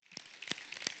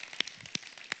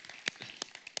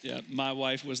Yeah, my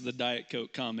wife was the Diet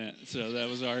Coke comment. So that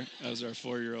was our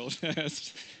 4-year-old.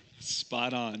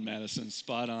 Spot on, Madison.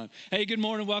 Spot on. Hey, good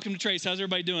morning. Welcome to Trace. How's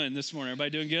everybody doing this morning? Everybody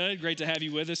doing good? Great to have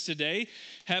you with us today.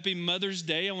 Happy Mother's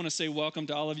Day. I want to say welcome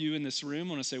to all of you in this room.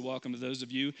 I want to say welcome to those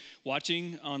of you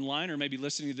watching online or maybe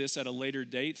listening to this at a later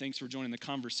date. Thanks for joining the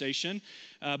conversation.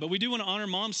 But we do want to honor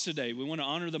moms today. We want to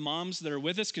honor the moms that are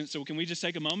with us. So can we just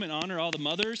take a moment and honor all the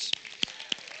mothers?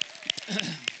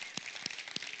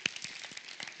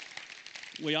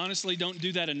 We honestly don't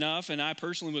do that enough, and I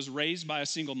personally was raised by a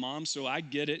single mom, so I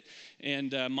get it.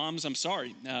 And moms, I'm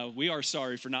sorry. We are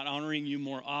sorry for not honoring you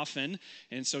more often,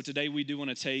 and so today we do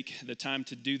want to take the time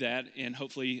to do that, and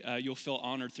hopefully you'll feel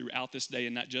honored throughout this day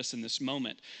and not just in this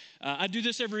moment. I do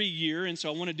this every year, and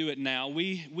so I want to do it now.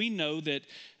 We know that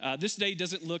this day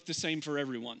doesn't look the same for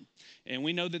everyone. And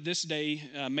we know that this day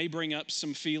may bring up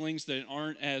some feelings that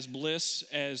aren't as bliss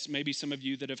as maybe some of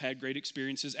you that have had great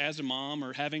experiences as a mom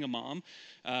or having a mom.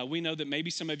 We know that maybe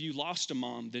some of you lost a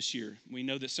mom this year. We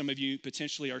know that some of you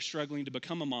potentially are struggling to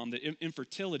become a mom, that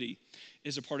infertility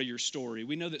is a part of your story.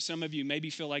 We know that some of you maybe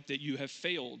feel like that you have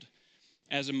failed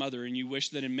as a mother and you wish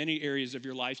that in many areas of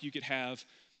your life you could have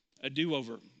a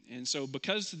do-over. And so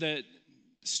because that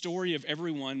story of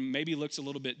everyone maybe looks a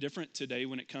little bit different today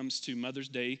when it comes to Mother's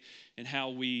Day and how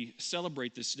we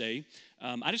celebrate this day,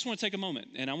 I just want to take a moment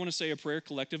and I want to say a prayer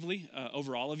collectively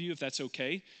over all of you, if that's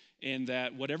okay, and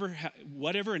that whatever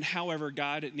and however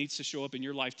God needs to show up in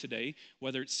your life today,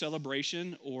 whether it's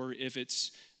celebration or if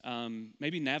it's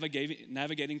maybe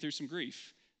navigating through some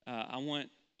grief, I want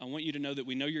you to know that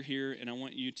we know you're here, and I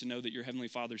want you to know that your Heavenly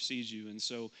Father sees you. And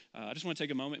so I just want to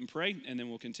take a moment and pray, and then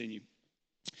we'll continue.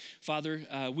 Father,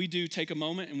 we do take a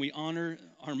moment and we honor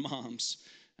our moms.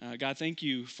 God, thank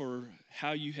you for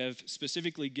how you have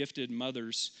specifically gifted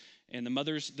mothers and the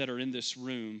mothers that are in this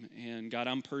room. And God,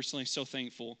 I'm personally so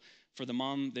thankful for the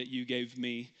mom that you gave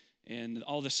me and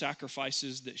all the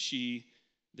sacrifices that she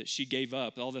gave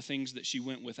up, all the things that she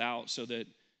went without so that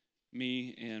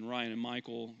me and Ryan and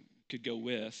Michael could go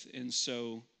with. And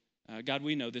so, God,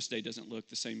 we know this day doesn't look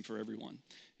the same for everyone.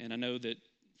 And I know that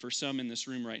for some in this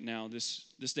room right now, this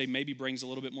day maybe brings a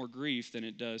little bit more grief than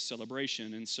it does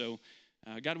celebration. And so,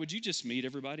 God, would you just meet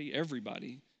everybody,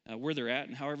 where they're at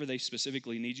and however they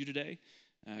specifically need you today?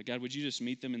 God, would you just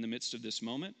meet them in the midst of this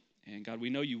moment? And God, we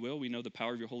know you will. We know the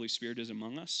power of your Holy Spirit is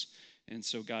among us. And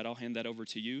so, God, I'll hand that over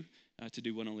to you to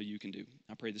do what only you can do.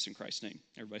 I pray this in Christ's name.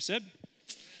 Everybody said?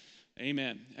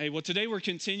 Amen. Hey, well, today we're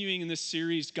continuing in this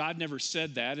series, God Never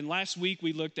Said That. And last week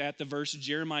we looked at the verse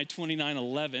Jeremiah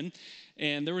 29:11.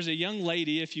 And there was a young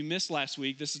lady, if you missed last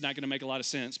week, this is not going to make a lot of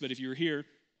sense, but if you were here,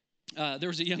 there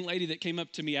was a young lady that came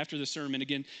up to me after the sermon.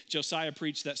 Again, Josiah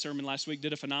preached that sermon last week,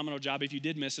 did a phenomenal job. If you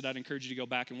did miss it, I'd encourage you to go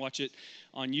back and watch it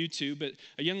on YouTube. But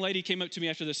a young lady came up to me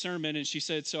after the sermon, and she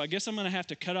said, so I guess I'm going to have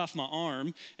to cut off my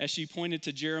arm, as she pointed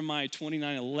to Jeremiah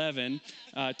 29:11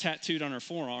 tattooed on her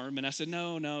forearm. And I said,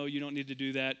 no, you don't need to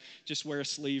do that. Just wear a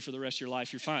sleeve for the rest of your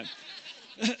life. You're fine.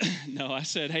 No, I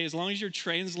said, hey, as long as you're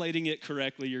translating it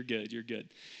correctly, you're good.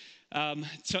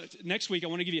 So next week, I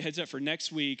want to give you a heads up for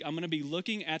next week. I'm going to be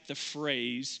looking at the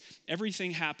phrase,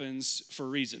 everything happens for a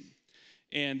reason.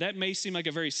 And that may seem like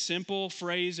a very simple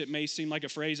phrase. It may seem like a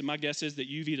phrase, and my guess is that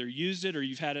you've either used it or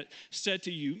you've had it said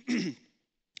to you,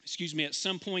 at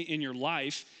some point in your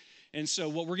life. And so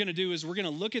what we're going to do is we're going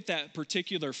to look at that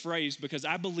particular phrase because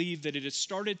I believe that it has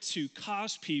started to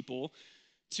cause people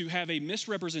to have a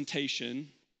misrepresentation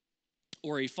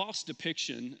or a false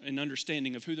depiction and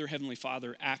understanding of who their Heavenly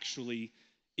Father actually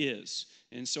is.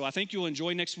 And so I think you'll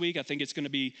enjoy next week. I think it's going to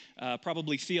be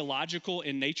probably theological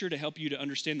in nature to help you to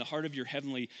understand the heart of your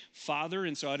Heavenly Father.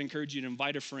 And so I'd encourage you to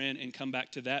invite a friend and come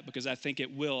back to that because I think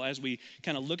it will, as we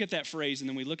kind of look at that phrase and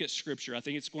then we look at Scripture, I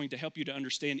think it's going to help you to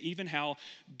understand even how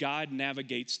God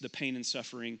navigates the pain and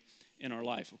suffering in our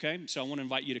life, okay? So I want to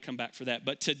invite you to come back for that.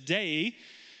 But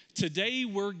Today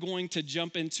we're going to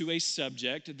jump into a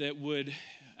subject that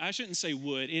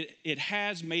it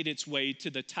has made its way to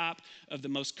the top of the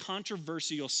most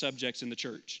controversial subjects in the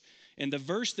church. And the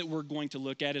verse that we're going to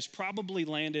look at is probably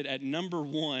landed at number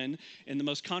 1 in the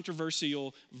most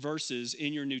controversial verses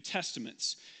in your New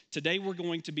Testaments. Today we're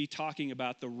going to be talking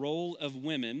about the role of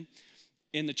women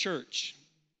in the church.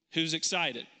 Who's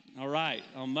excited? All right,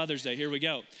 on Mother's Day, here we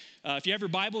go. If you have your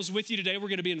Bibles with you today, we're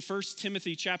going to be in 1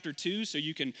 Timothy chapter 2, so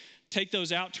you can take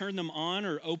those out, turn them on,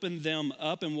 or open them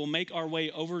up, and we'll make our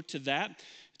way over to that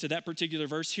particular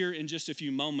verse here in just a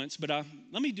few moments. But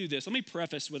let me do this. Let me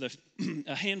preface with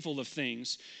a handful of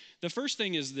things. The first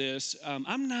thing is this.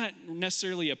 I'm not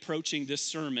necessarily approaching this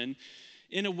sermon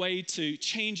in a way to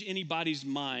change anybody's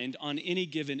mind on any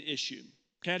given issue.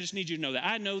 Okay, I just need you to know that.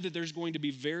 I know that there's going to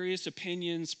be various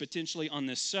opinions potentially on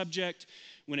this subject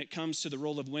when it comes to the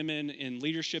role of women in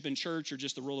leadership in church or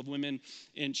just the role of women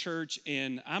in church.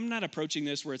 And I'm not approaching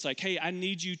this where it's like, hey, I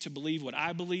need you to believe what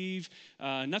I believe.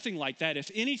 Nothing like that. If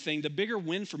anything, the bigger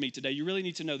win for me today, you really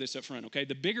need to know this up front, okay?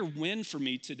 The bigger win for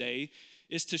me today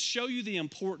is to show you the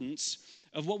importance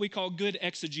of what we call good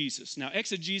exegesis. Now,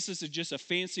 exegesis is just a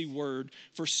fancy word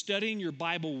for studying your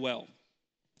Bible well.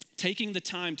 Taking the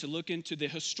time to look into the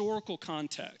historical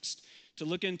context, to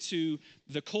look into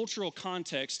the cultural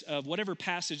context of whatever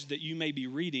passage that you may be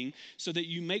reading, so that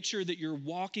you make sure that you're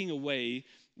walking away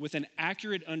with an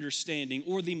accurate understanding,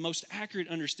 or the most accurate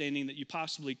understanding that you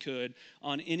possibly could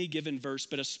on any given verse,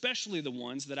 but especially the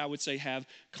ones that I would say have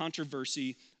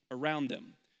controversy around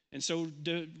them. And so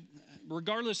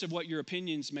regardless of what your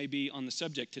opinions may be on the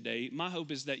subject today, my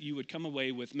hope is that you would come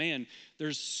away with, man,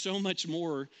 there's so much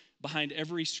more behind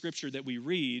every scripture that we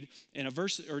read. And a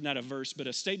verse, or not a verse, but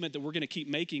a statement that we're going to keep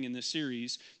making in this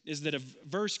series is that a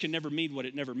verse can never mean what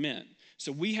it never meant.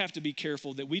 So we have to be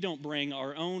careful that we don't bring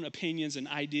our own opinions and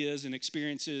ideas and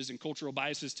experiences and cultural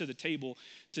biases to the table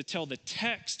to tell the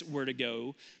text where to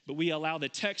go, but we allow the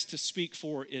text to speak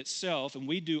for itself, and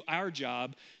we do our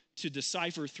job to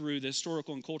decipher through the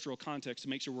historical and cultural context to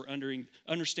make sure we're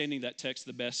understanding that text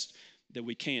the best that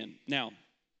we can. Now,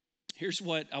 here's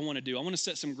what I want to do. I want to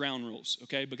set some ground rules,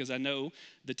 okay? Because I know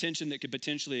the tension that could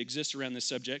potentially exist around this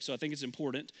subject, so I think it's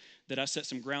important that I set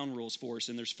some ground rules for us,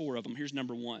 and there's 4 of them. Here's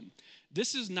number 1.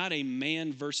 This is not a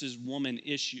man versus woman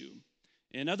issue.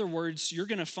 In other words, you're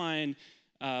going to find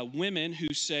women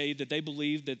who say that they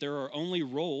believe that there are only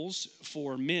roles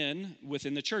for men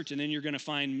within the church. And then you're going to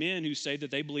find men who say that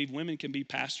they believe women can be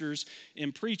pastors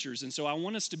and preachers. And so I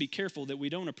want us to be careful that we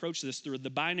don't approach this through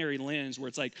the binary lens where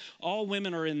it's like all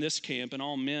women are in this camp and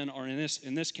all men are in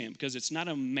this camp, because it's not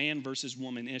a man versus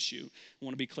woman issue. I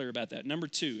want to be clear about that. Number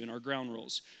 2 in our ground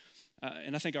rules,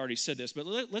 and I think I already said this, but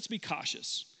let's be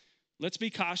cautious. Let's be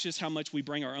cautious how much we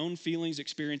bring our own feelings,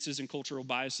 experiences, and cultural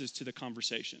biases to the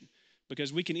conversation.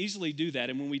 Because we can easily do that.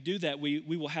 And when we do that, we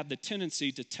will have the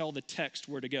tendency to tell the text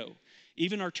where to go.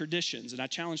 Even our traditions, and I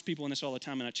challenge people in this all the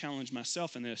time, and I challenge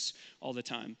myself in this all the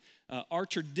time. Our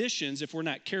traditions, if we're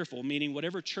not careful, meaning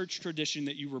whatever church tradition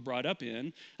that you were brought up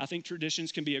in, I think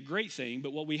traditions can be a great thing,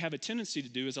 but what we have a tendency to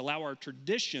do is allow our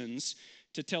traditions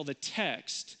to tell the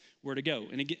text where to go.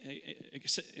 And again,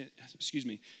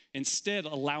 instead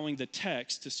allowing the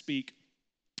text to speak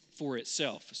for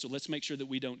itself. So let's make sure that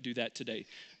we don't do that today.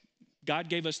 God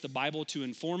gave us the Bible to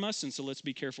inform us, and so let's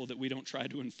be careful that we don't try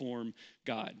to inform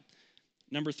God.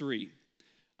 Number 3,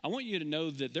 I want you to know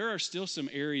that there are still some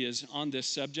areas on this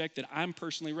subject that I'm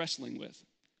personally wrestling with.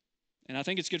 And I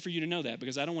think it's good for you to know that,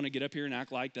 because I don't want to get up here and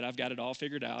act like that I've got it all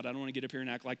figured out. I don't want to get up here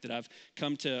and act like that I've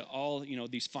come to all,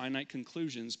 these finite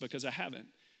conclusions, because I haven't.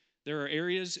 There are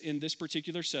areas in this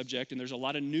particular subject, and there's a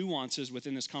lot of nuances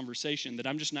within this conversation that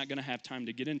I'm just not going to have time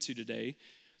to get into today.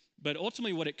 But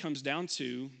ultimately what it comes down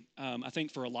to, I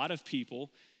think for a lot of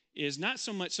people, is not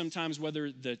so much sometimes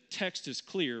whether the text is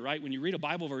clear, right? When you read a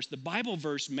Bible verse, the Bible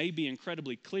verse may be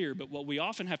incredibly clear, but what we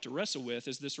often have to wrestle with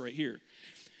is this right here.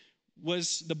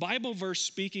 Was the Bible verse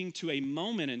speaking to a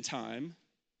moment in time,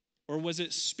 or was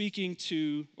it speaking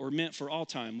to or meant for all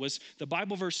time? Was the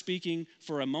Bible verse speaking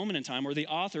for a moment in time, or the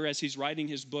author, as he's writing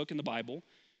his book in the Bible,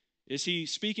 is he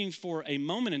speaking for a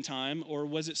moment in time, or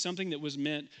was it something that was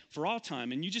meant for all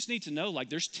time? And you just need to know,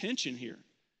 there's tension here.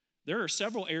 There are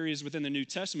several areas within the New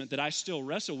Testament that I still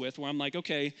wrestle with where I'm like,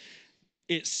 okay,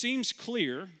 it seems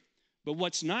clear, but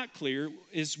what's not clear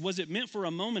is, was it meant for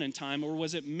a moment in time, or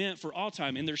was it meant for all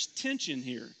time? And there's tension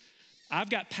here. I've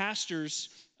got pastors,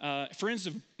 friends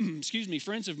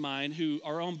of mine who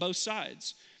are on both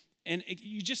sides. And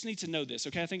you just need to know this,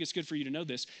 okay? I think it's good for you to know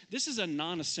this. This is a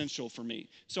non-essential for me.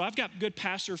 So I've got good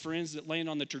pastor friends that land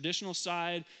on the traditional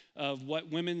side of what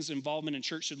women's involvement in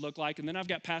church should look like, and then I've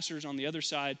got pastors on the other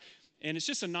side, and it's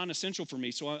just a non-essential for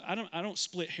me. So I don't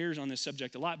split hairs on this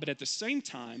subject a lot, but at the same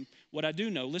time, what I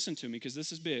do know, listen to me because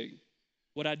this is big.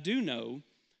 What I do know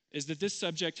is that this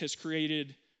subject has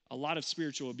created a lot of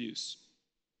spiritual abuse.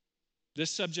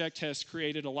 This subject has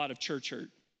created a lot of church hurt.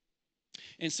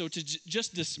 And so to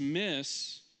just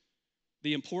dismiss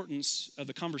the importance of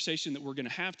the conversation that we're going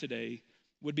to have today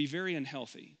would be very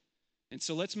unhealthy. And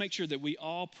so let's make sure that we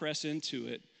all press into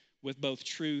it with both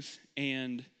truth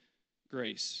and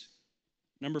grace.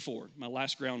 Number 4, my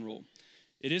last ground rule.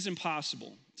 It is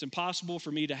impossible. It's impossible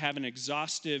for me to have an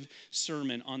exhaustive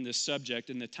sermon on this subject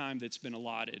in the time that's been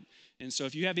allotted. And so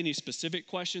if you have any specific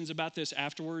questions about this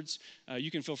afterwards,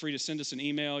 you can feel free to send us an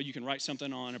email. You can write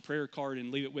something on a prayer card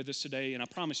and leave it with us today. And I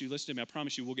promise you, listen to me, I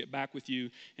promise you we'll get back with you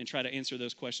and try to answer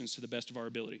those questions to the best of our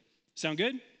ability. Sound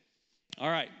good? All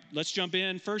right, let's jump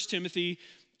in. 1 Timothy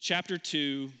chapter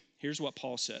 2, here's what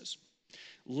Paul says.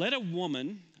 Let a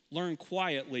woman learn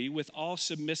quietly with all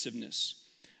submissiveness.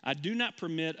 I do not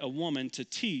permit a woman to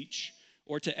teach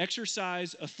or to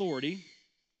exercise authority,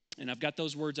 and I've got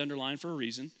those words underlined for a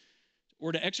reason,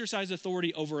 or to exercise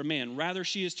authority over a man. Rather,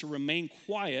 she is to remain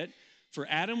quiet, for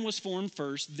Adam was formed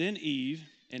first, then Eve,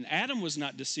 and Adam was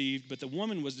not deceived, but the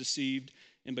woman was deceived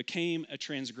and became a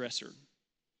transgressor.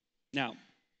 Now,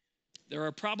 there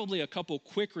are probably a couple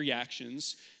quick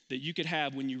reactions that you could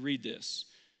have when you read this.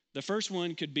 The first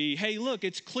one could be, hey, look,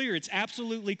 it's clear. It's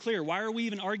absolutely clear. Why are we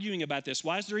even arguing about this?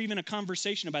 Why is there even a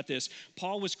conversation about this?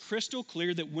 Paul was crystal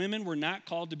clear that women were not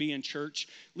called to be in church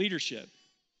leadership.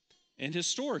 And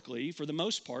historically, for the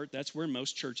most part, that's where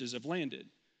most churches have landed.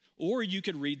 Or you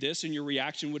could read this and your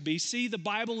reaction would be, see, the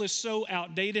Bible is so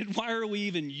outdated. Why are we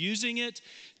even using it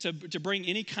to bring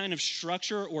any kind of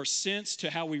structure or sense to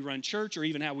how we run church or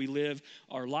even how we live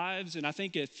our lives? And I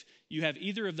think if you have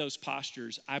either of those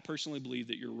postures, I personally believe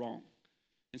that you're wrong.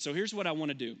 And so here's what I want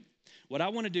to do. What I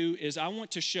want to do is I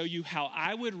want to show you how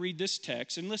I would read this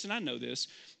text. And listen, I know this.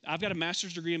 I've got a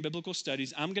master's degree in biblical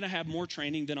studies. I'm going to have more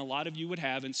training than a lot of you would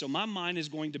have. And so my mind is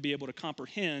going to be able to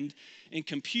comprehend and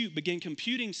begin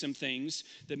computing some things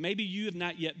that maybe you have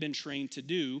not yet been trained to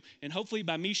do. And hopefully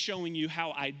by me showing you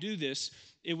how I do this,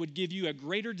 it would give you a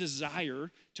greater desire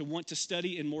to want to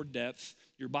study in more depth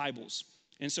your Bibles.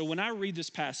 And so when I read this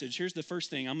passage, here's the first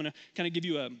thing. I'm going to kind of give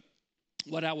you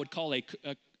what I would call a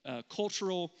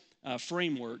cultural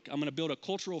framework. I'm going to build a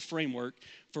cultural framework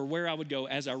for where I would go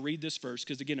as I read this verse,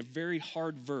 because again, a very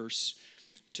hard verse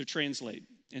to translate.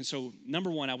 And so, number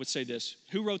one, I would say this.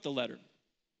 Who wrote the letter?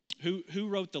 Who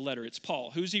wrote the letter? It's Paul.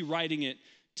 Who's he writing it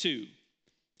to?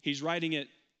 He's writing it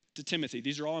to Timothy.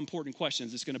 These are all important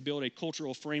questions. It's going to build a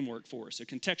cultural framework for us, a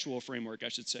contextual framework, I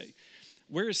should say.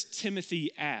 Where is Timothy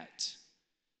at?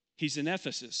 He's in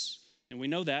Ephesus. And we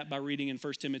know that by reading in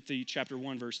 1 Timothy chapter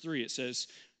 1, verse 3. It says,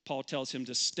 Paul tells him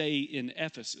to stay in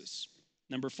Ephesus.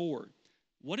 Number 4,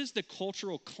 what is the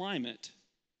cultural climate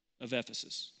of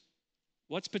Ephesus?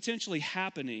 What's potentially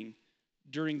happening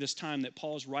during this time that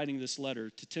Paul's writing this letter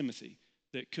to Timothy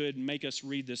that could make us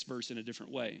read this verse in a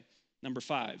different way? Number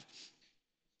 5,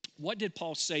 what did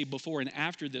Paul say before and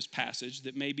after this passage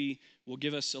that maybe will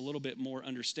give us a little bit more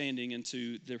understanding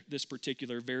into this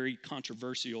particular very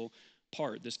controversial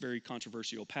part, this very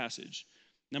controversial passage?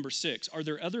 Number 6, are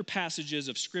there other passages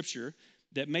of Scripture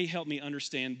that may help me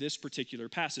understand this particular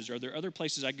passage? Are there other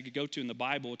places I could go to in the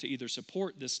Bible to either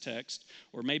support this text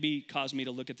or maybe cause me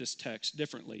to look at this text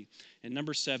differently? And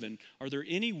number 7, are there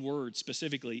any words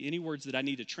specifically, any words that I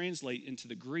need to translate into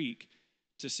the Greek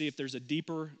to see if there's a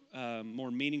deeper,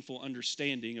 more meaningful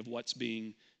understanding of what's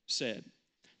being said?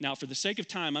 Now, for the sake of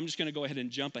time, I'm just going to go ahead and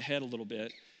jump ahead a little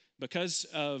bit. Because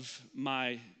of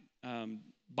my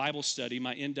Bible study,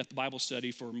 my in-depth Bible study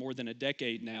for more than a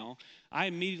decade now, I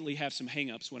immediately have some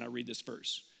hang-ups when I read this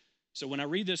verse. So when I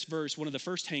read this verse, one of the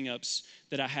first hang-ups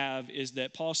that I have is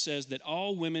that Paul says that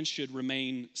all women should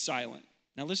remain silent.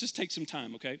 Now let's just take some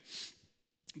time, okay?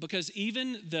 Because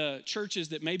even the churches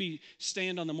that maybe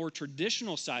stand on the more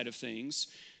traditional side of things,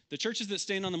 the churches that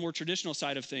stand on the more traditional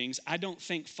side of things, I don't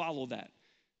think follow that.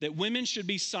 That women should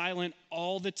be silent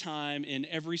all the time in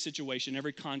every situation,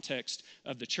 every context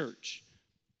of the church.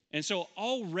 And so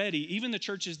already, even the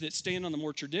churches that stand on the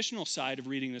more traditional side of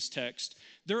reading this text,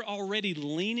 they're already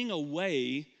leaning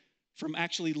away from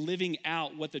actually living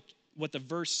out what the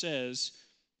verse says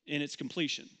in its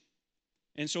completion.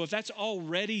 And so if that's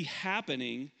already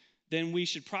happening, then we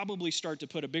should probably start to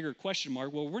put a bigger question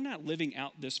mark. Well, we're not living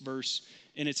out this verse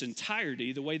in its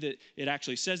entirety, the way that it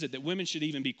actually says it, that women should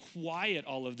even be quiet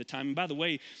all of the time. And by the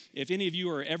way, if any of you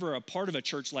are ever a part of a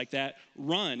church like that,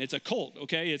 run. It's a cult,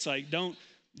 okay? It's like, don't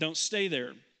stay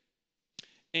there.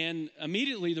 And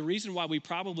immediately, the reason why we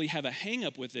probably have a hang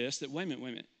up with this, that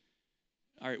women,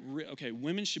 all right, okay,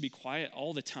 women should be quiet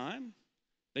all the time.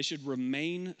 They should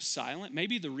remain silent.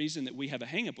 Maybe the reason that we have a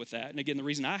hang up with that, and again, the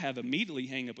reason I have immediately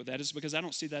hang up with that is because I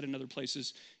don't see that in other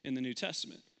places in the New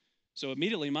Testament. So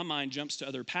immediately my mind jumps to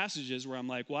other passages where I'm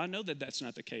like, well, I know that that's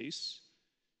not the case.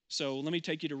 So let me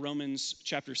take you to Romans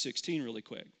chapter 16 really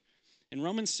quick. In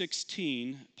Romans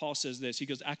 16, Paul says this. He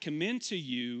goes, I commend to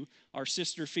you our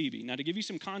sister Phoebe. Now, to give you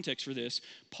some context for this,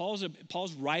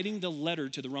 Paul's writing the letter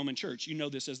to the Roman church. You know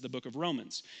this as the book of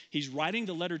Romans. He's writing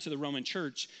the letter to the Roman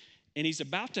church, and he's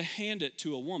about to hand it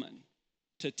to a woman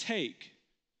to take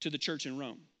to the church in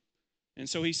Rome. And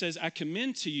so he says, I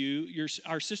commend to you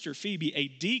our sister Phoebe, a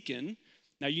deacon.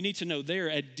 Now, you need to know there,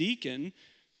 a deacon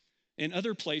in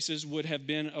other places would have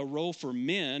been a role for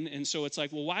men. And so it's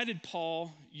like, well, why did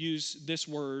Paul use this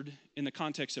word in the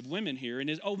context of women here?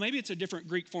 And maybe it's a different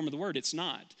Greek form of the word. It's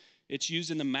not. It's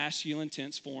used in the masculine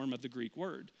tense form of the Greek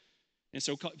word. And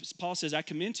so Paul says, I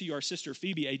commend to you our sister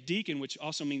Phoebe, a deacon, which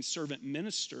also means servant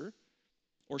minister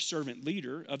or servant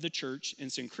leader of the church in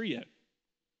Cenchrea.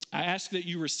 I ask that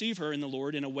you receive her in the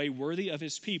Lord in a way worthy of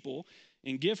his people,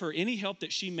 and give her any help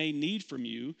that she may need from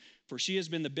you, for she has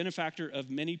been the benefactor of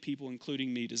many people,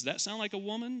 including me. Does that sound like a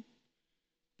woman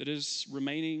that is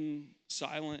remaining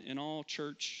silent in all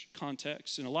church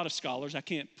contexts? And a lot of scholars, I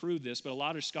can't prove this, but a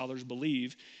lot of scholars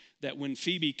believe that when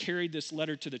Phoebe carried this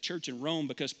letter to the church in Rome,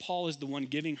 because Paul is the one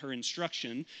giving her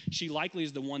instruction, she likely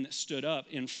is the one that stood up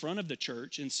in front of the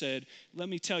church and said, let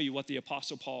me tell you what the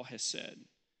Apostle Paul has said.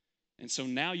 And so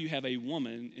now you have a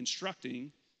woman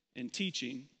instructing and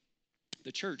teaching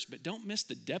the church. But don't miss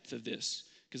the depth of this,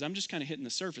 because I'm just kind of hitting the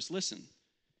surface. Listen,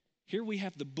 here we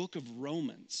have the book of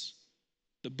Romans.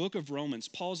 The book of Romans,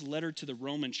 Paul's letter to the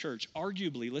Roman church,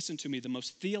 arguably, listen to me, the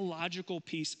most theological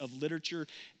piece of literature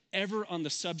ever on the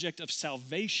subject of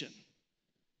salvation.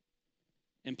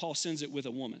 And Paul sends it with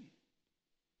a woman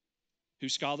who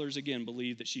scholars, again,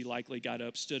 believe that she likely got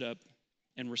up, stood up,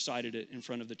 and recited it in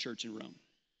front of the church in Rome.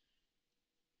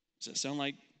 Does that sound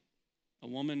like a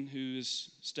woman who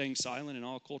is staying silent in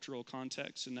all cultural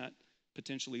contexts and not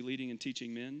potentially leading and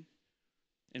teaching men?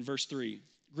 In verse 3,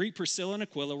 greet Priscilla and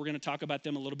Aquila. We're going to talk about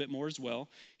them a little bit more as well.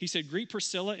 He said, greet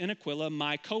Priscilla and Aquila,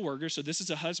 my co-workers. So this is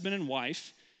a husband and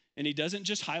wife, and he doesn't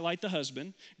just highlight the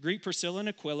husband. Greet Priscilla and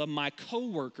Aquila, my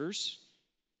co-workers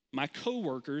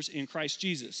in Christ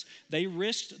Jesus. They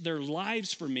risked their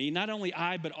lives for me. Not only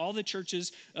I, but all the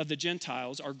churches of the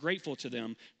Gentiles are grateful to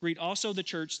them. Greet also the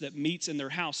church that meets in their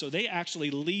house. So they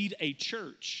actually lead a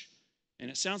church. And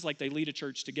it sounds like they lead a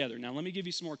church together. Now, let me give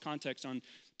you some more context on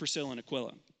Priscilla and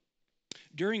Aquila.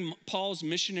 During Paul's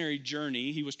missionary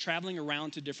journey, he was traveling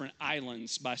around to different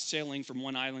islands by sailing from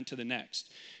one island to the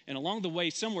next. And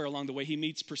somewhere along the way, he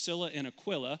meets Priscilla and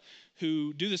Aquila,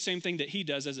 who do the same thing that he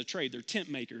does as a trade. They're tent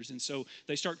makers. And so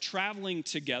they start traveling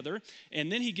together.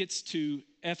 And then he gets to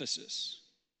Ephesus.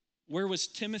 Where was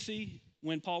Timothy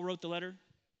when Paul wrote the letter?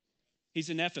 He's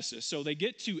in Ephesus. So they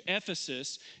get to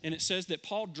Ephesus, and it says that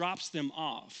Paul drops them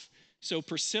off. So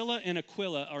Priscilla and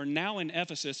Aquila are now in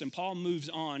Ephesus, and Paul moves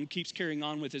on, keeps carrying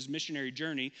on with his missionary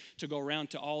journey to go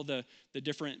around to all the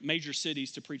different major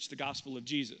cities to preach the gospel of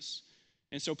Jesus.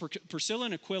 And so Priscilla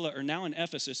and Aquila are now in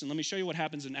Ephesus, and let me show you what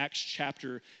happens in Acts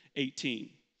chapter 18.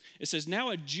 It says, now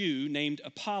a Jew named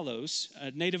Apollos,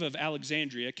 a native of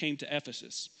Alexandria, came to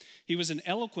Ephesus. He was an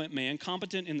eloquent man,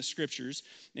 competent in the scriptures,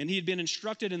 and he had been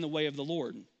instructed in the way of the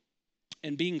Lord.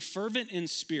 And being fervent in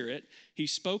spirit, he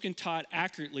spoke and taught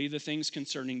accurately the things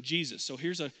concerning Jesus. So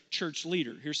here's a church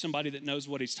leader. Here's somebody that knows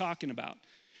what he's talking about.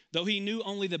 Though he knew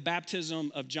only the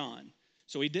baptism of John.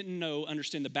 So he didn't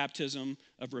understand the baptism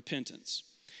of repentance.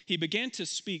 He began to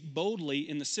speak boldly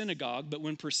in the synagogue, but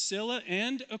when Priscilla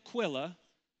and Aquila,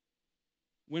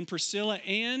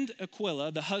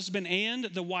 the husband and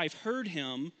the wife, heard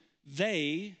him,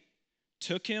 they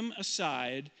took him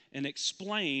aside and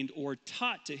explained or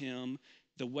taught to him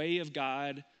the way of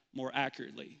God more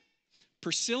accurately.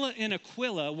 Priscilla and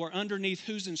Aquila were underneath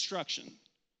whose instruction?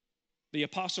 The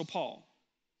Apostle Paul.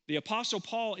 The Apostle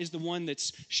Paul is the one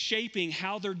that's shaping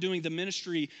how they're doing the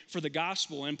ministry for the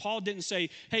gospel. And Paul didn't say,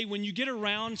 hey, when you get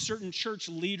around certain church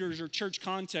leaders or church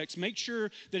contexts, make sure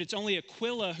that it's only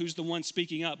Aquila who's the one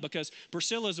speaking up, because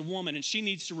Priscilla is a woman and she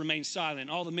needs to remain silent.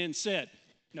 All the men said,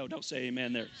 no, don't say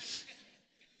amen there.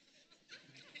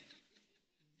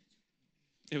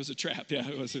 It was a trap, yeah,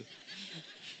 it was.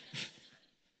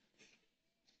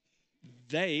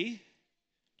 They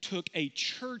took a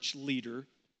church leader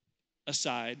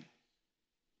aside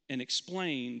and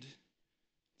explained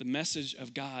the message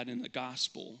of God and the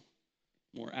gospel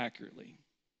more accurately.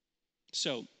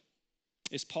 So,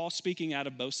 is Paul speaking out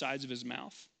of both sides of his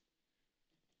mouth?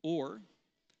 Or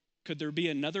could there be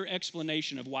another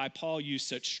explanation of why Paul used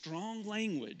such strong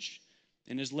language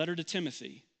in his letter to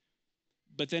Timothy,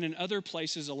 but then in other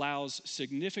places allows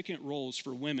significant roles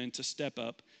for women to step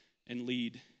up and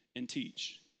lead and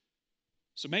teach?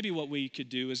 So maybe what we could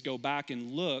do is go back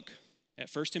and look at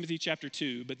 1 Timothy chapter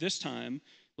 2, but this time,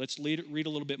 Let's read a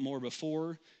little bit more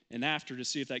before and after to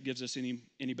see if that gives us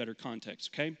any better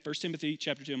context, okay? 1 Timothy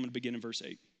chapter 2, I'm going to begin in verse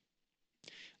 8.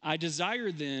 I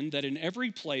desire then that in every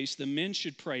place the men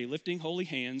should pray, lifting holy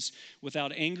hands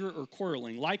without anger or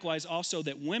quarreling. Likewise also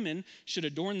that women should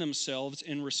adorn themselves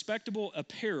in respectable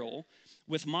apparel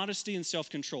with modesty and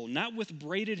self-control, not with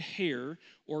braided hair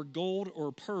or gold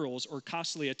or pearls or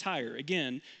costly attire.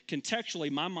 Again, contextually,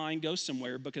 my mind goes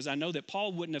somewhere because I know that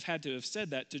Paul wouldn't have had to have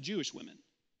said that to Jewish women.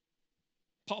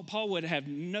 Paul would have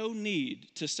no need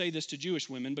to say this to Jewish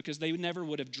women because they never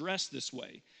would have dressed this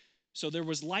way. So there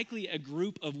was likely a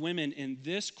group of women in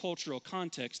this cultural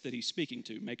context that he's speaking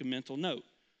to. Make a mental note.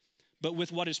 But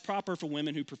with what is proper for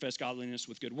women who profess godliness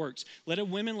with good works. Let a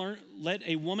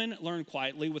woman learn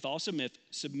quietly with all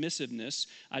submissiveness.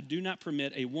 I do not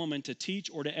permit a woman to teach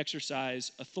or to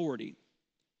exercise authority.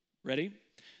 Ready?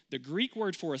 The Greek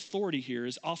word for authority here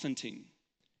is authentein.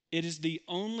 It is the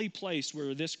only place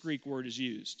where this Greek word is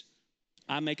used.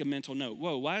 I make a mental note.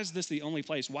 Whoa, why is this the only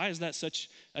place? Why is that such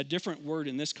a different word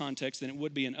in this context than it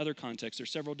would be in other contexts?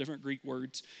 There's several different Greek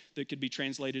words that could be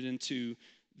translated into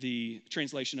the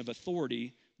translation of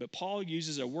authority, but Paul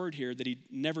uses a word here that he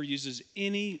never uses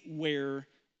anywhere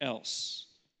else.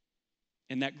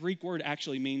 And that Greek word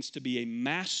actually means to be a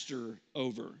master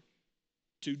over,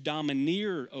 to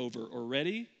domineer over, or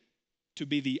ready? To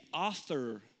be the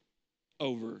author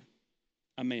over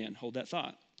a man. Hold that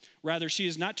thought. Rather, she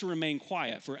is not to remain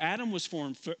quiet, for Adam was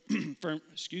formed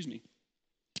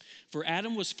For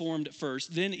Adam was formed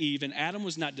first, then Eve, and Adam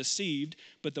was not deceived,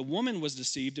 but the woman was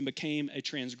deceived and became a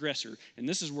transgressor. And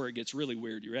this is where it gets really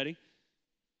weird. You ready?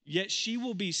 Yet she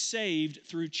will be saved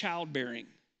through childbearing.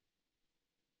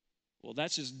 Well,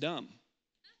 that's just dumb.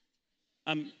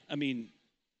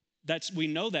 We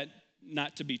know that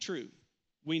not to be true.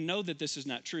 We know that this is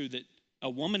not true, that a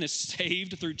woman is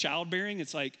saved through childbearing.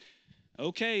 It's like,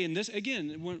 okay, and this,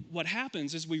 again, what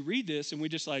happens is we read this and we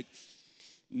just like,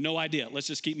 no idea. Let's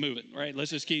just keep moving, right?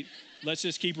 Let's just keep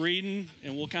reading,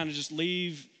 and we'll kind of just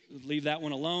leave that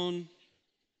one alone.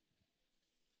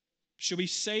 She'll be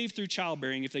saved through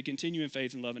childbearing if they continue in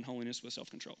faith and love and holiness with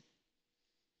self-control.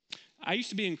 I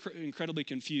used to be incredibly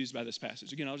confused by this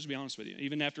passage. Again, I'll just be honest with you.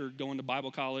 Even after going to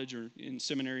Bible college or in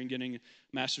seminary and getting a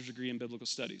master's degree in biblical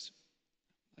studies.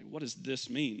 Like, what does this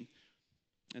mean?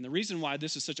 And the reason why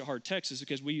this is such a hard text is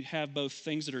because we have both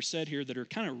things that are said here that are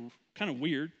kind of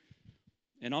weird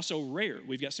and also rare.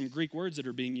 We've got some Greek words that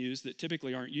are being used that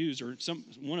typically aren't used, or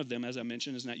one of them, as I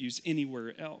mentioned, is not used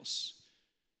anywhere else.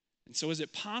 And so is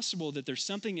it possible that there's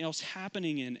something else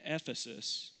happening in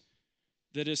Ephesus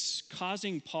that is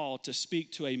causing Paul to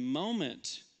speak to a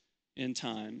moment in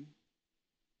time,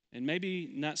 and maybe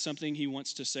not something he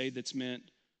wants to say that's meant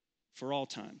for all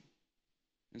time?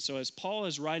 And so as Paul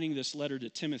is writing this letter to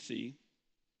Timothy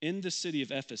in the city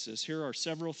of Ephesus, here are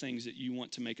several things that you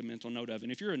want to make a mental note of.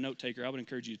 And if you're a note taker, I would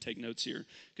encourage you to take notes here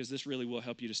because this really will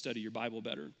help you to study your Bible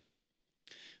better.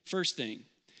 First thing,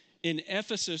 in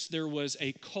Ephesus, there was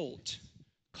a cult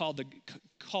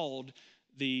called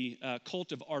the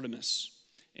cult of Artemis.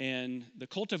 And the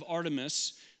cult of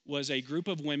Artemis was a group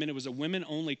of women. It was a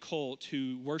women-only cult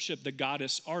who worshiped the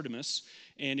goddess Artemis.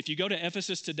 And if you go to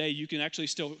Ephesus today, you can actually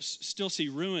still see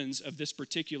ruins of this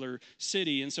particular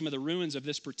city and some of the ruins of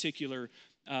this particular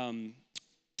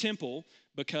temple,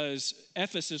 because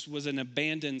Ephesus was an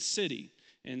abandoned city.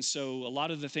 And so a lot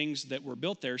of the things that were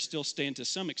built there still stand to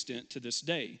some extent to this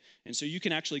day. And so you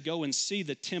can actually go and see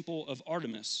the temple of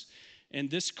Artemis. And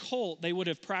this cult, they would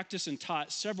have practiced and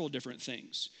taught several different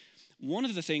things. One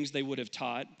of the things they would have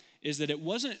taught is that it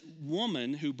wasn't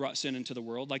woman who brought sin into the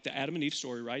world, like the Adam and Eve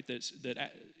story, right?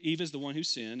 That Eve is the one who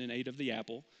sinned and ate of the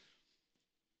apple.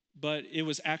 But it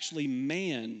was actually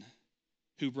man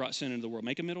who brought sin into the world.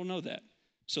 Make a mental note of that.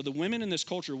 So the women in this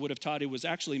culture would have taught it was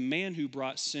actually man who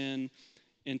brought sin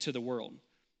into the world.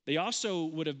 They also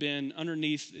would have been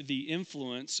underneath the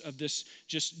influence of this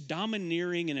just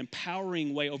domineering and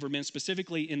empowering way over men,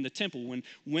 specifically in the temple. When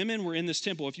women were in this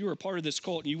temple, if you were a part of this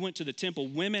cult and you went to the temple,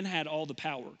 women had all the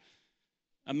power.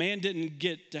 A man didn't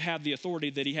get to have the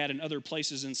authority that he had in other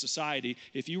places in society.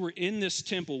 If you were in this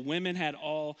temple, women had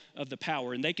all of the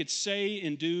power, and they could say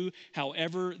and do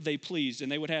however they pleased.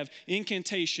 And they would have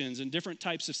incantations and different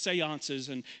types of seances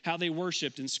and how they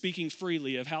worshiped and speaking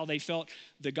freely of how they felt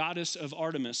the goddess of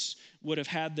Artemis would have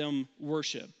had them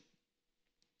worship.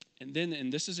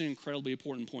 And this is an incredibly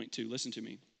important point too. Listen to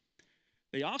me.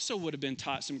 They also would have been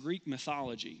taught some Greek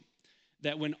mythology,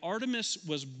 that when Artemis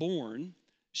was born,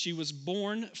 she was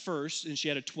born first, and she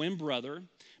had a twin brother,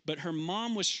 but her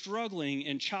mom was struggling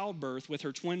in childbirth with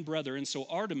her twin brother, and so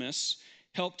Artemis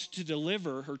helped to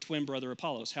deliver her twin brother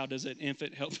Apollos. How does an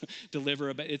infant help deliver?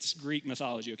 It's Greek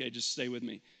mythology, okay? Just stay with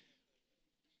me.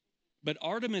 But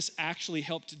Artemis actually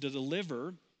helped to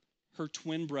deliver her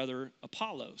twin brother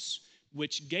Apollos,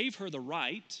 which gave her the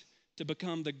right to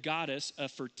become the goddess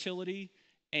of fertility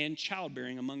and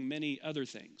childbearing, among many other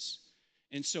things.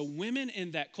 And so women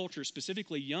in that culture,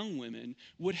 specifically young women,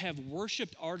 would have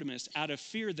worshiped Artemis out of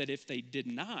fear that if they did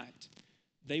not,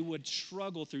 they would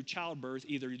struggle through childbirth,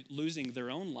 either losing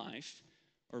their own life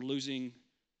or losing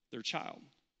their child.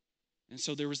 And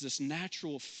so there was this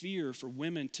natural fear for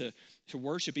women to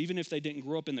worship. Even if they didn't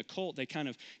grow up in the cult, they kind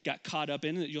of got caught up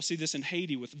in it. You'll see this in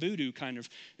Haiti with voodoo, kind of,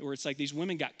 where it's like these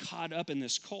women got caught up in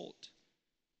this cult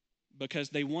because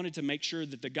they wanted to make sure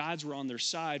that the gods were on their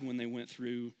side when they went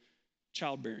through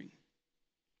childbearing.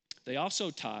 They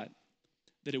also taught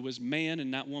that it was man and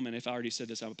not woman. If I already said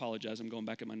this, I apologize. I'm going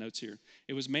back at my notes here.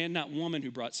 It was man, not woman, who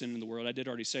brought sin into the world. I did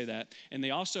already say that. And they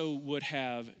also would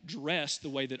have dressed the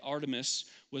way that Artemis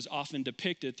was often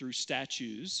depicted through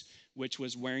statues, which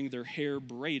was wearing their hair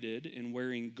braided and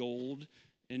wearing gold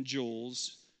and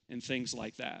jewels and things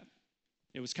like that.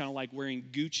 It was kind of like wearing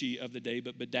Gucci of the day,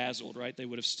 but bedazzled, right? They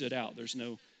would have stood out. There's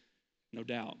no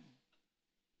doubt.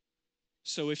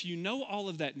 So if you know all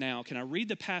of that now, can I read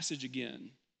the passage again?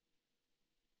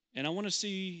 And I want to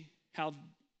see how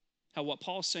what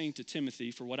Paul's saying to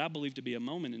Timothy for what I believe to be a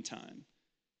moment in time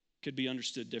could be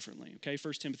understood differently. Okay,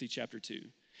 1 Timothy chapter 2.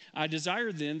 I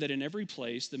desire then that in every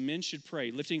place the men should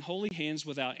pray, lifting holy hands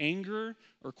without anger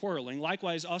or quarreling.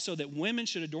 Likewise also that women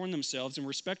should adorn themselves in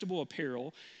respectable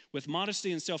apparel with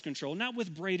modesty and self-control, not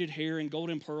with braided hair and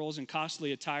golden pearls and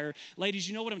costly attire. Ladies,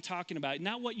 you know what I'm talking about.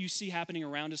 Not what you see happening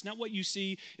around us. Not what you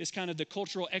see is kind of the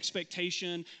cultural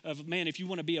expectation of, man, if you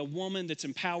want to be a woman that's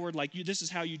empowered, like you, this is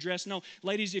how you dress. No,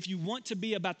 ladies, if you want to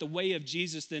be about the way of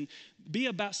Jesus, then be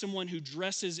about someone who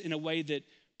dresses in a way that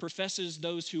professes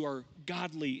those who are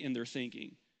godly in their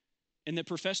thinking and that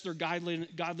profess their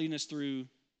godliness through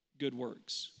good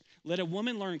works. Let a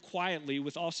woman learn quietly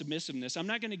with all submissiveness. I'm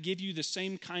not going to give you the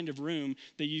same kind of room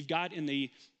that you've got in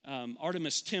the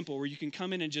Artemis temple where you can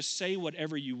come in and just say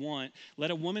whatever you want.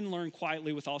 Let a woman learn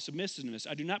quietly with all submissiveness.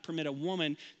 I do not permit a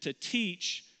woman to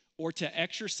teach or to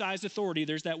exercise authority.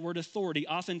 There's that word authority,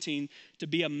 authentine, to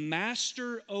be a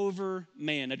master over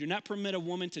man. I do not permit a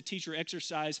woman to teach or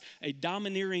exercise a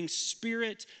domineering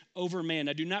spirit over man.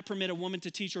 I do not permit a woman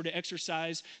to teach or to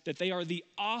exercise that they are the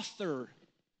author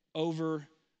over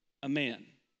a man.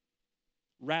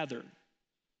 Rather,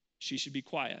 she should be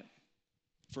quiet.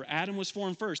 For Adam was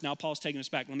formed first. Now Paul's taking us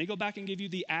back. Let me go back and give you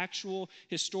the actual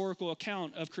historical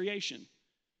account of creation.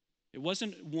 It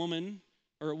wasn't woman,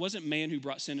 or it wasn't man who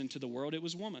brought sin into the world, it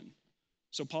was woman.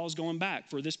 So Paul's going back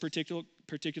for this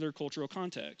particular cultural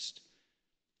context.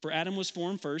 For Adam was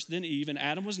formed first, then Eve, and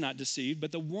Adam was not deceived,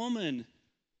 but it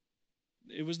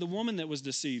was the woman that was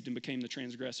deceived and became the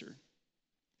transgressor.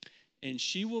 And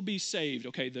she will be saved.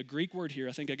 Okay, the Greek word here,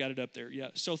 I think I got it up there. Yeah,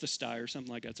 sophestai or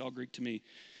something like that. It's all Greek to me.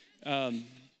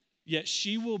 Yet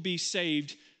she will be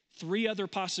saved. Three other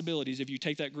possibilities if you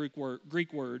take that Greek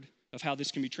word of how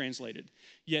this can be translated.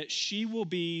 Yet she will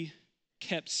be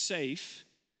kept safe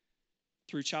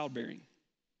through childbearing.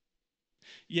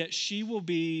 Yet she will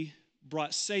be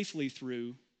brought safely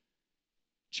through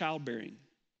childbearing.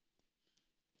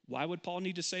 Why would Paul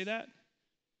need to say that?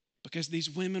 Because these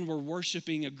women were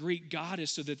worshiping a Greek goddess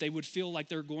so that they would feel like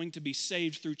they're going to be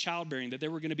saved through childbearing, that they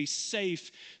were going to be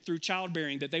safe through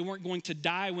childbearing, that they weren't going to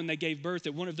die when they gave birth,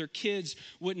 that one of their kids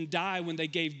wouldn't die when they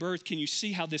gave birth. Can you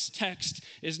see how this text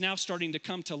is now starting to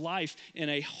come to life in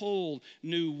a whole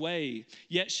new way?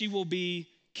 Yet she will be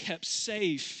kept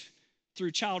safe through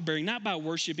childbearing, not by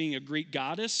worshiping a Greek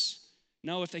goddess.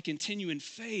 No, if they continue in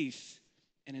faith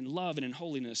and in love and in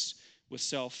holiness with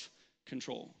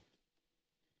self-control.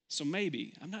 So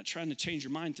maybe, I'm not trying to change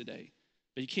your mind today,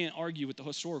 but you can't argue with the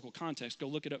historical context. Go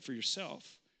look it up for yourself.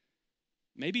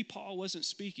 Maybe Paul wasn't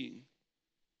speaking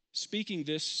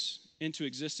this into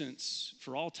existence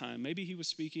for all time. Maybe he was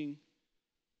speaking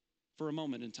for a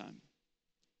moment in time.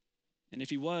 And if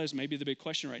he was, maybe the big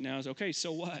question right now is, okay,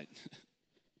 so what?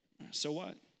 So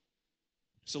what?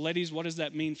 So ladies, what does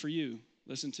that mean for you?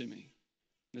 Listen to me.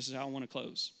 This is how I want to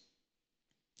close.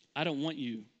 I don't want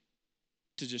you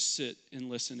to just sit and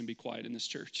listen and be quiet in this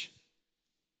church.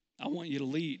 I want you to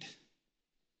lead.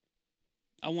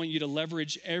 I want you to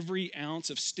leverage every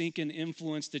ounce of stinking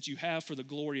influence that you have for the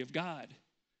glory of God.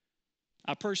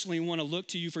 I personally want to look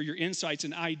to you for your insights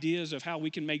and ideas of how we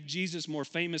can make Jesus more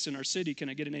famous in our city. Can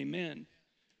I get an amen?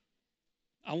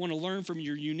 I want to learn from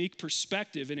your unique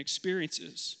perspective and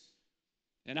experiences.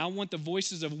 And I want the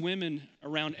voices of women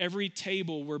around every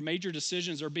table where major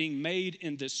decisions are being made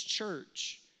in this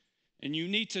church. And you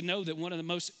need to know that one of the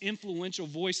most influential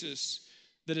voices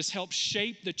that has helped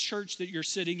shape the church that you're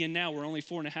sitting in now, we're only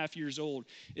 4.5 years old,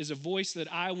 is a voice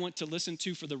that I want to listen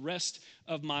to for the rest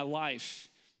of my life.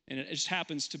 And it just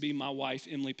happens to be my wife,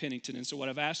 Emily Pennington. And so what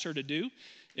I've asked her to do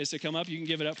is to come up. You can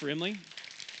give it up for Emily.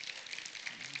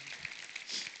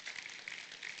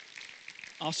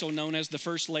 Also known as the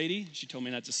First Lady. She told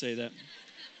me not to say that.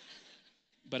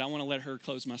 But I want to let her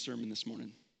close my sermon this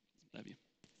morning. Love you.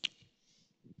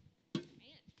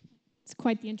 It's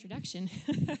quite the introduction.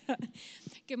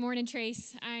 Good morning,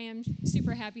 Trace. I am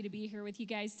super happy to be here with you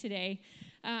guys today.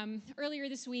 Earlier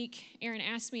this week, Aaron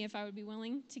asked me if I would be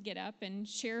willing to get up and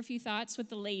share a few thoughts with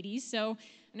the ladies. So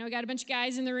I know we got a bunch of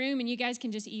guys in the room, and you guys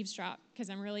can just eavesdrop because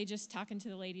I'm really just talking to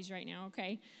the ladies right now,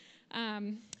 okay?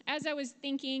 As I was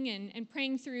thinking and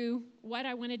praying through what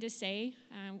I wanted to say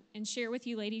and share with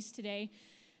you ladies today,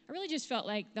 I really just felt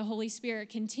like the Holy Spirit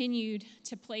continued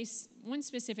to place one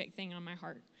specific thing on my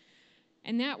heart.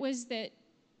 And that was that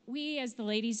we as the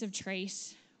ladies of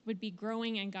Trace would be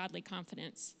growing in godly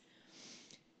confidence.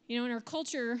 You know, in our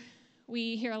culture,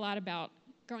 we hear a lot about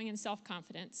growing in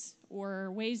self-confidence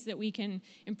or ways that we can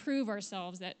improve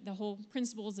ourselves, that the whole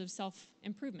principles of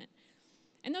self-improvement.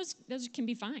 And those can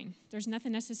be fine. There's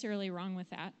nothing necessarily wrong with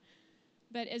that.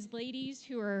 But as ladies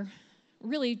who are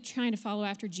really trying to follow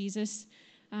after Jesus,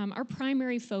 our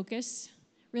primary focus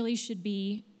really should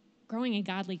be growing in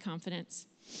godly confidence.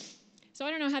 So I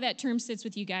don't know how that term sits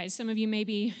with you guys. Some of you may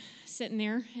be sitting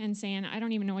there and saying, I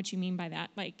don't even know what you mean by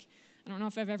that. Like, I don't know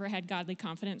if I've ever had godly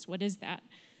confidence. What is that?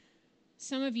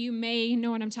 Some of you may know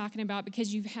what I'm talking about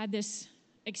because you've had this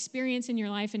experience in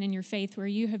your life and in your faith where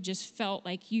you have just felt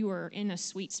like you are in a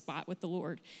sweet spot with the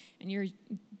Lord and you're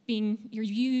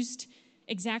used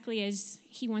exactly as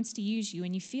He wants to use you,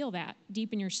 and you feel that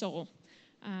deep in your soul.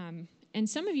 And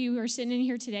some of you are sitting in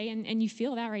here today and you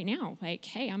feel that right now, like,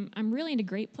 hey, I'm really in a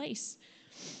great place.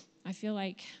 I feel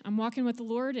like I'm walking with the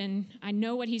Lord and I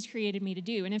know what He's created me to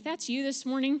do. And if that's you this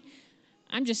morning,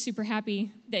 I'm just super happy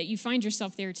that you find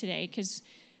yourself there today, because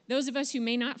those of us who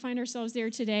may not find ourselves there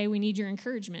today, we need your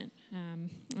encouragement.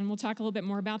 And we'll talk a little bit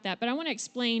more about that. But I want to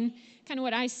explain kind of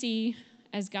what I see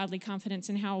as godly confidence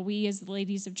and how we as the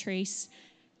ladies of Trace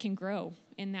can grow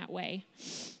in that way.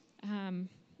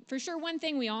 For sure, one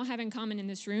thing we all have in common in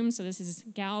this room, so this is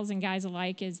gals and guys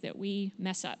alike, is that we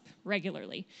mess up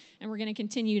regularly. And we're going to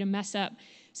continue to mess up.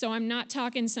 So I'm not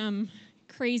talking some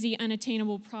crazy,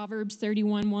 unattainable Proverbs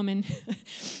 31 woman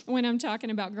when I'm talking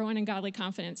about growing in godly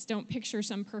confidence. Don't picture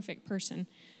some perfect person.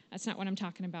 That's not what I'm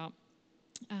talking about.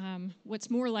 What's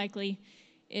more likely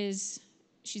is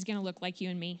she's going to look like you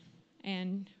and me.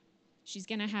 And she's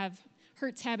going to have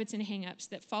hurts, habits, and hang-ups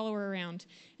that follow her around,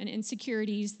 and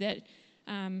insecurities that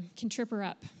can trip her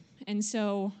up. And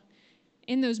so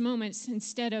in those moments,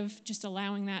 instead of just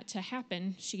allowing that to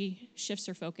happen, she shifts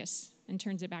her focus and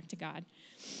turns it back to God.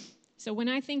 So when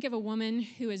I think of a woman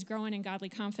who is growing in godly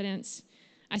confidence,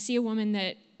 I see a woman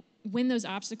that when those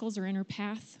obstacles are in her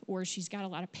path, or she's got a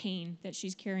lot of pain that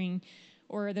she's carrying,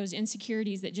 or those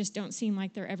insecurities that just don't seem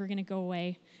like they're ever going to go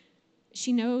away,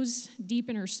 she knows deep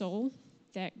in her soul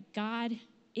that God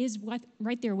is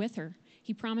right there with her.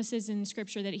 He promises in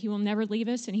Scripture that He will never leave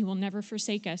us and He will never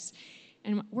forsake us.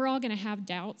 And we're all going to have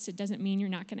doubts. It doesn't mean you're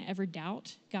not going to ever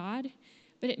doubt God,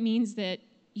 but it means that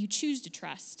you choose to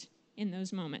trust in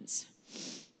those moments.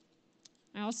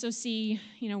 I also see,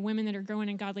 women that are growing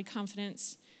in godly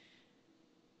confidence.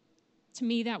 To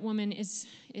me, that woman is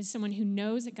someone who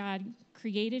knows that God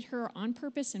created her on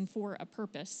purpose and for a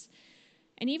purpose.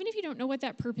 And even if you don't know what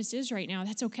that purpose is right now,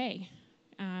 that's okay.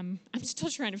 I'm still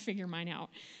trying to figure mine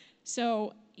out.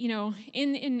 So,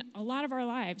 in a lot of our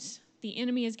lives, the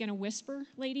enemy is going to whisper,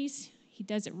 ladies. He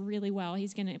does it really well.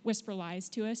 He's going to whisper lies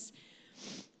to us.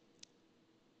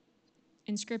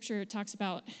 In Scripture, it talks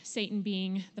about Satan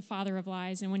being the father of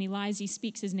lies, and when he lies, he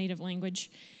speaks his native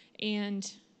language.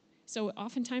 And so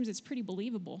oftentimes it's pretty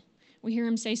believable. We hear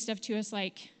him say stuff to us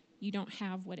like, you don't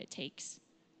have what it takes.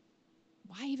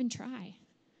 Why even try?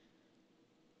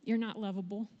 You're not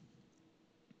lovable.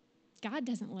 God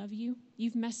doesn't love you.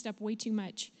 You've messed up way too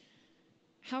much.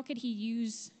 How could He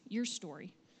use your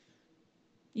story?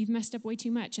 You've messed up way too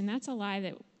much. And that's a lie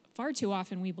that far too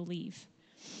often we believe.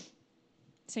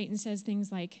 Satan says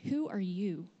things like, who are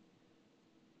you?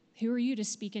 Who are you to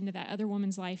speak into that other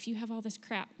woman's life? You have all this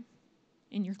crap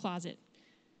in your closet.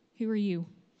 Who are you?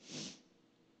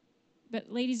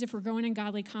 But ladies, if we're growing in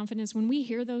godly confidence, when we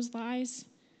hear those lies,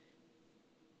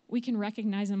 we can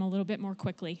recognize them a little bit more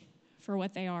quickly for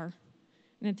what they are.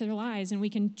 and that they're lies. And we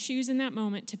can choose in that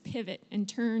moment to pivot and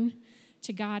turn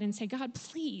to God and say, God,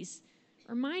 please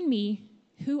remind me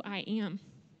who I am.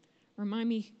 Remind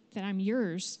me that I'm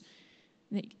yours,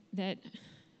 that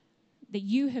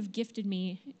you have gifted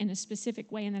me in a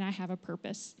specific way and that I have a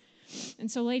purpose.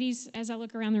 And so, ladies, as I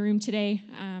look around the room today,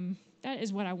 that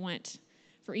is what I want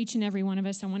for each and every one of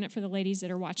us. I want it for the ladies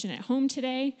that are watching at home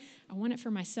today. I want it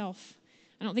for myself.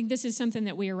 I don't think this is something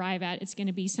that we arrive at. It's going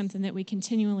to be something that we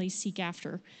continually seek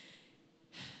after.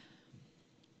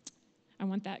 I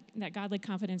want that godly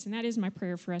confidence, and that is my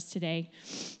prayer for us today.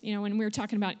 You know, when we were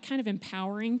talking about kind of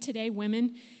empowering today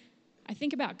women, I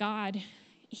think about God.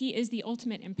 He is the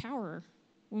ultimate empowerer.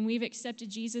 When we've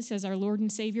accepted Jesus as our Lord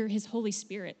and Savior, his Holy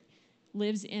Spirit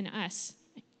lives in us.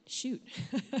 Shoot.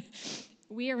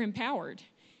 We are empowered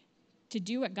to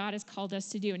do what God has called us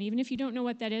to do. And even if you don't know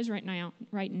what that is right now,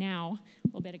 a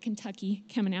little bit of Kentucky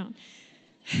coming out.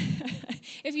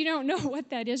 If you don't know what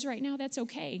that is right now, that's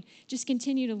okay. Just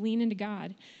continue to lean into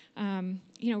God.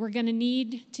 We're going to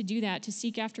need to do that, to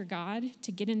seek after God,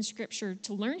 to get in Scripture,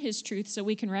 to learn his truth so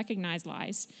we can recognize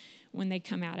lies when they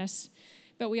come at us.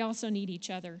 But we also need each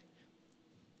other.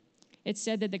 It's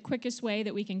said that the quickest way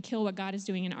that we can kill what God is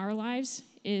doing in our lives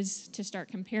is to start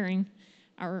comparing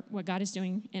what God is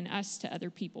doing in us to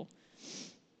other people.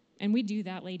 And we do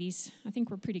that, ladies. I think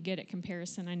we're pretty good at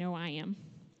comparison. I know I am.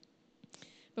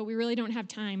 But we really don't have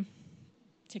time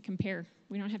to compare.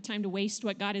 We don't have time to waste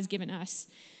what God has given us.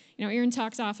 You know, Aaron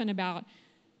talks often about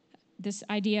this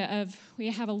idea of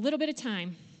we have a little bit of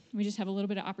time. We just have a little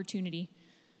bit of opportunity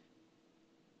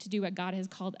to do what God has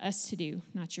called us to do.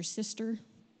 Not your sister,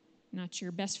 not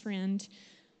your best friend,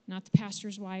 not the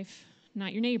pastor's wife,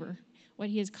 not your neighbor. What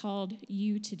he has called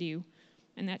you to do.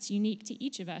 And that's unique to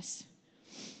each of us.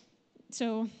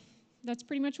 So that's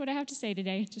pretty much what I have to say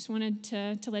today. Just wanted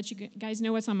to let you guys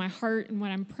know what's on my heart and what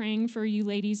I'm praying for you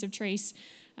ladies of Trace,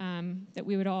 that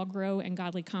we would all grow in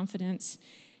godly confidence.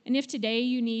 And if today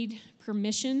you need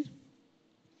permission,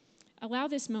 allow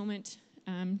this moment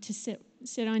to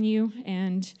sit on you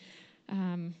and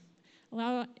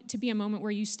allow it to be a moment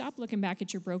where you stop looking back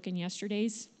at your broken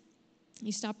yesterdays.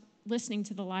 You stop listening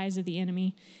to the lies of the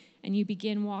enemy, and you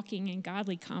begin walking in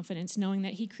godly confidence, knowing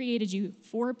that he created you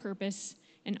for a purpose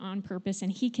and on purpose,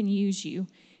 and he can use you,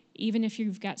 even if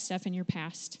you've got stuff in your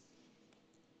past.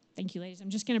 Thank you, ladies. I'm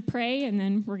just going to pray, and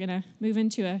then we're going to move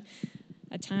into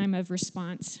a time of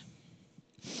response.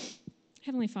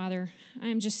 Heavenly Father, I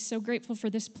am just so grateful for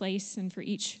this place and for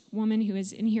each woman who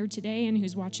is in here today and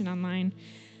who's watching online.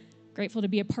 Grateful to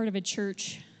be a part of a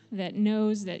church that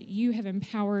knows that you have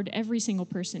empowered every single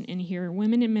person in here,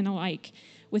 women and men alike,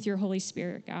 with your Holy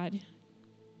Spirit, God,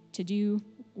 to do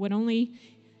what only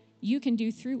you can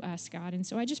do through us, God. And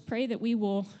so I just pray that we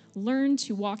will learn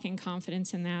to walk in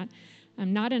confidence in that,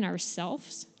 not in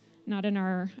ourselves, not in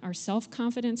our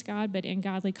self-confidence, God, but in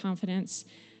godly confidence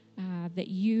that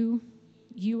you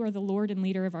are the Lord and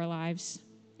leader of our lives.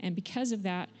 And because of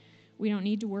that, we don't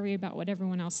need to worry about what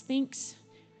everyone else thinks.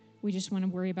 We just want to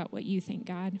worry about what you think,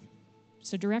 God.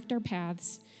 So direct our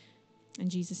paths. In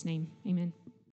Jesus' name, amen.